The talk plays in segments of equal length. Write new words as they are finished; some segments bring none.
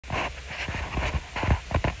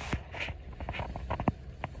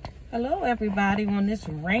Hello everybody on this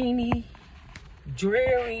rainy,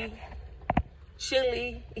 dreary,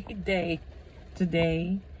 chilly day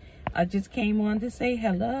today. I just came on to say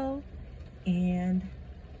hello and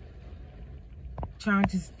trying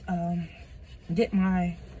to get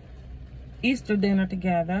my Easter dinner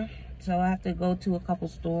together. So I have to go to a couple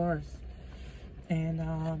stores. And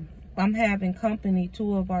I'm having company,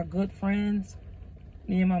 two of our good friends,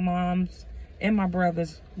 me and my mom's and my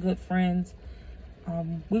brother's good friends.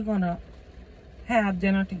 We're gonna have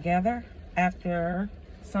dinner together after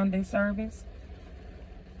Sunday service,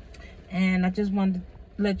 and I just wanted to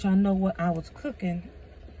let y'all know what I was cooking,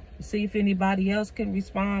 see if anybody else can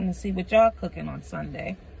respond and see what y'all cooking on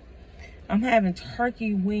Sunday. I'm having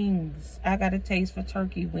turkey wings. I got a taste for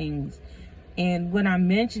turkey wings, and when I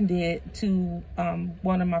mentioned it to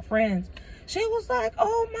one of my friends, she was like,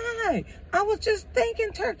 "Oh my, I was just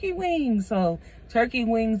thinking turkey wings." So turkey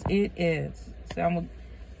wings it is. So I'm gonna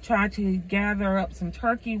try to gather up some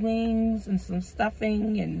turkey wings and some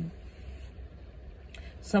stuffing and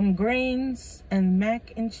some greens and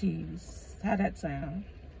mac and cheese. How that sound?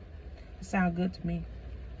 It sound good to me.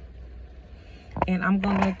 And I'm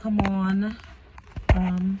gonna come on,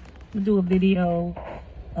 do a video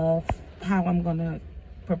of how I'm gonna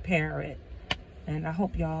prepare it. And I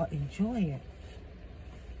hope y'all enjoy it.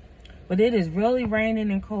 But it is really raining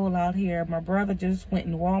and cold out here. My brother just went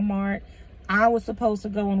in Walmart. I was supposed to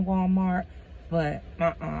go in Walmart, but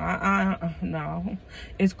no.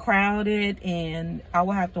 It's crowded and I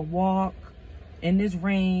will have to walk in this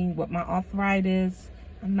rain with my arthritis.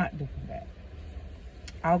 I'm not doing that.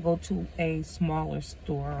 I'll go to a smaller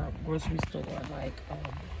store, grocery store, like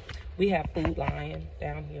we have Food Lion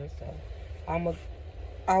down here, so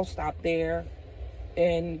I'll stop there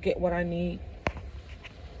and get what I need.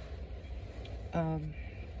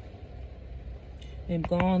 And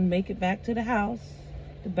go and make it back to the house.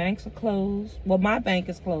 The banks are closed. Well, my bank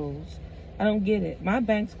is closed. I don't get it. My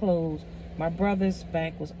bank's closed. My brother's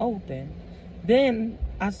bank was open. Then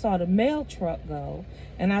I saw the mail truck go,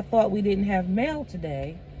 and I thought we didn't have mail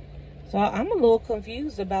today. So I'm a little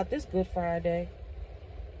confused about this Good Friday.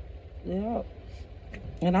 Yeah.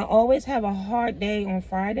 And I always have a hard day on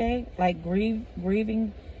Friday, like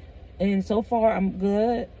grieving. And so far I'm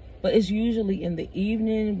good, but it's usually in the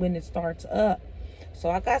evening when it starts up. So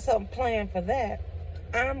I got something planned for that.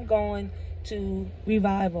 I'm going to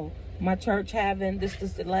revival. My church this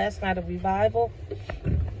is the last night of revival.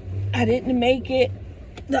 I didn't make it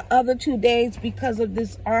the other 2 days because of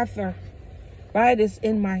this arthritis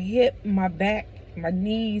in my hip, my back, my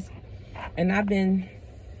knees. And I've been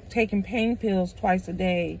taking pain pills twice a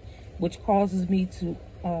day, which causes me to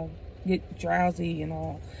get drowsy and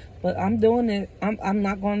all. But I'm doing it. I'm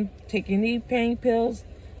not going to take any pain pills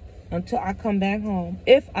until I come back home.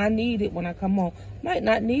 If I need it when I come home. Might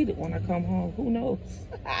not need it when I come home. Who knows?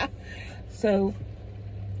 So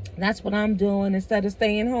that's what I'm doing instead of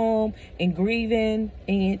staying home and grieving.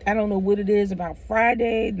 And I don't know what it is about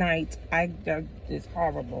Friday nights. It's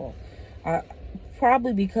horrible.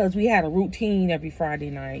 Probably because we had a routine every Friday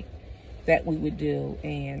night that we would do.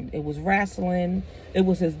 And it was wrestling. It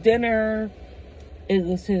was his dinner. It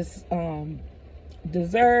was his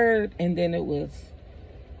dessert. And then it was...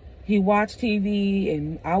 he watched TV,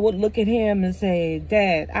 and I would look at him and say,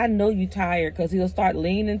 "Dad, I know you tired," because he'll start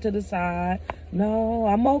leaning to the side. "No,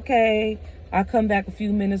 I'm okay." I'll come back a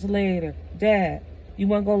few minutes later. "Dad, you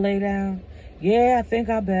want to go lay down?" "Yeah, I think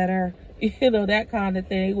I better." You know, that kind of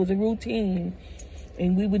thing. It was a routine.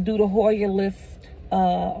 And we would do the Hoyer lift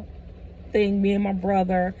thing, me and my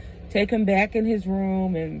brother, take him back in his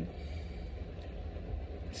room and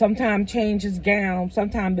sometimes change his gown.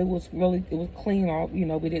 Sometimes it was clean, or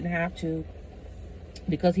we didn't have to,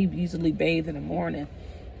 because he usually bathed in the morning.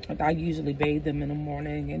 I usually bathed him in the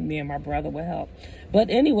morning, and me and my brother would help. But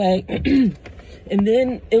anyway, and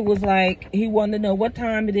then it was like he wanted to know what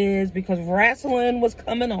time it is because wrestling was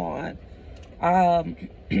coming on.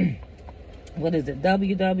 What is it,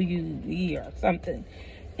 WWE or something?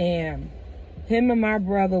 And him and my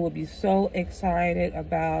brother would be so excited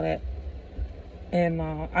about it. And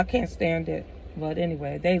I can't stand it. But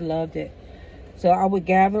anyway, they loved it. So I would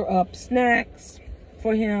gather up snacks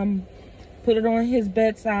for him, put it on his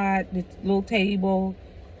bedside, the little table,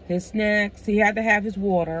 his snacks. He had to have his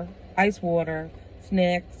water, ice water,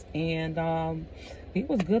 snacks, and he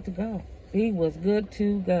was good to go. He was good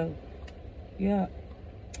to go. Yeah.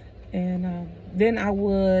 And then I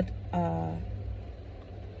would,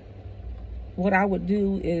 what I would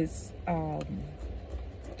do is, I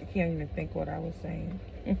can't even think what I was saying.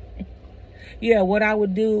 Yeah, what I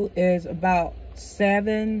would do is about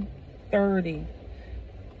 7:30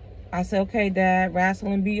 I said, okay, Dad,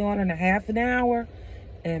 wrestling be on in a half an hour.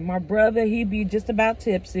 And my brother, he'd be just about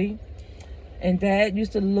tipsy. And Dad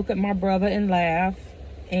used to look at my brother and laugh.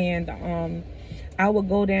 And I would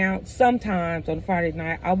go down, sometimes on Friday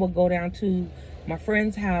night, I would go down to my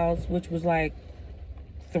friend's house, which was like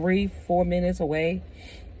 3-4 minutes away.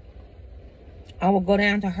 I would go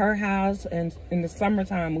down to her house, and in the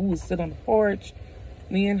summertime, we would sit on the porch,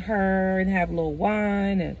 me and her, and have a little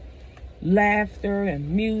wine and laughter and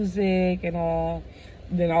music and all.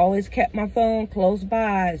 Then I always kept my phone close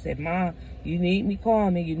by. I said, Mom, you need me, call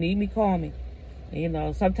me. You need me, call me. You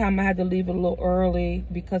know, sometimes I had to leave a little early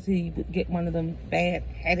because he would get one of them bad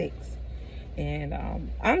headaches. And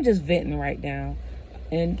I'm just venting right now.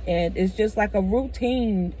 And it's just like a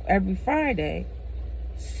routine every Friday.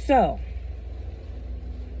 So,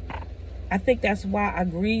 I think that's why I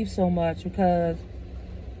grieve so much, because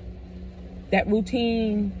that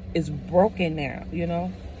routine is broken now, you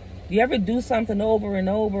know? You ever do something over and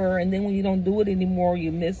over, and then when you don't do it anymore,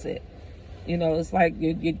 you miss it. You know, it's like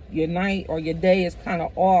your night or your day is kind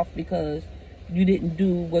of off because you didn't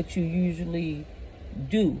do what you usually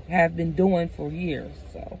have been doing for years.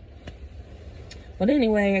 So, but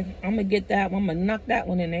anyway, I'm going to get that one. I'm going to knock that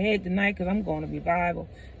one in the head tonight, because I'm going to revival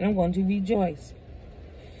and I'm going to rejoice.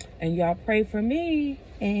 And y'all pray for me.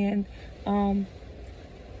 And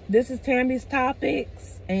this is Tammy's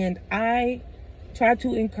Topics, and I try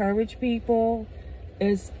to encourage people.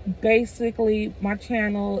 It's basically, my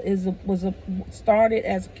channel started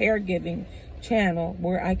as a caregiving channel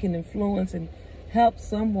where I can influence and help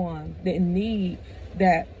someone that in need,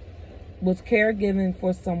 that was caregiving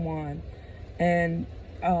for someone. And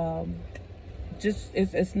just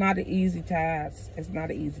it's not an easy task. It's not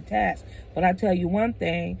an easy task. But I tell you one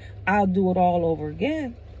thing, I'll do it all over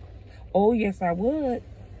again. Oh yes, I would.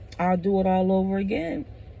 I'll do it all over again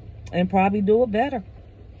and probably do it better.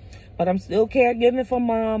 But I'm still caregiving for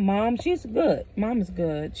Mom. Mom, she's good. Mom is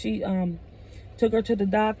good. She took her to the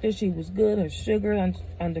doctor. She was good. Her sugar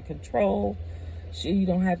under control. She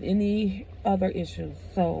don't have any other issues.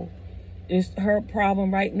 So it's her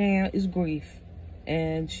problem right now is grief.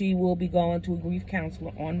 And she will be going to a grief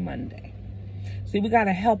counselor on Monday. See, we got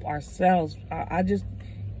to help ourselves. I just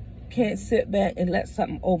can't sit back and let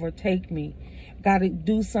something overtake me. Got to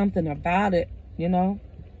do something about it, you know,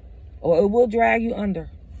 or it will drag you under.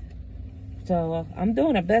 So I'm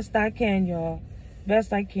doing the best I can, y'all.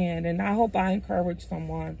 Best I can. And I hope I encourage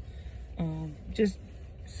someone. Just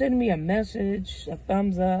send me a message, a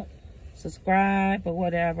thumbs up, subscribe, or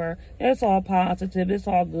whatever. It's all positive. It's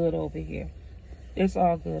all good over here. It's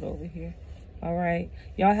all good over here. All right.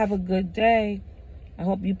 Y'all have a good day. I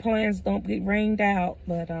hope your plans don't get rained out.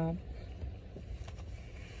 But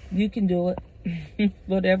you can do it.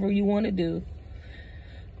 Whatever you want to do.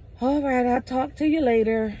 All right. I'll talk to you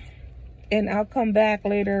later. And I'll come back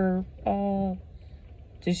later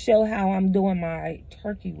to show how I'm doing my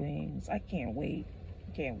turkey wings. I can't wait.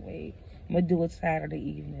 Can't wait. I'm going to do it Saturday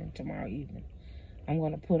evening, tomorrow evening. I'm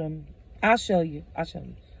going to put them. I'll show you.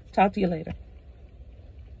 Talk to you later.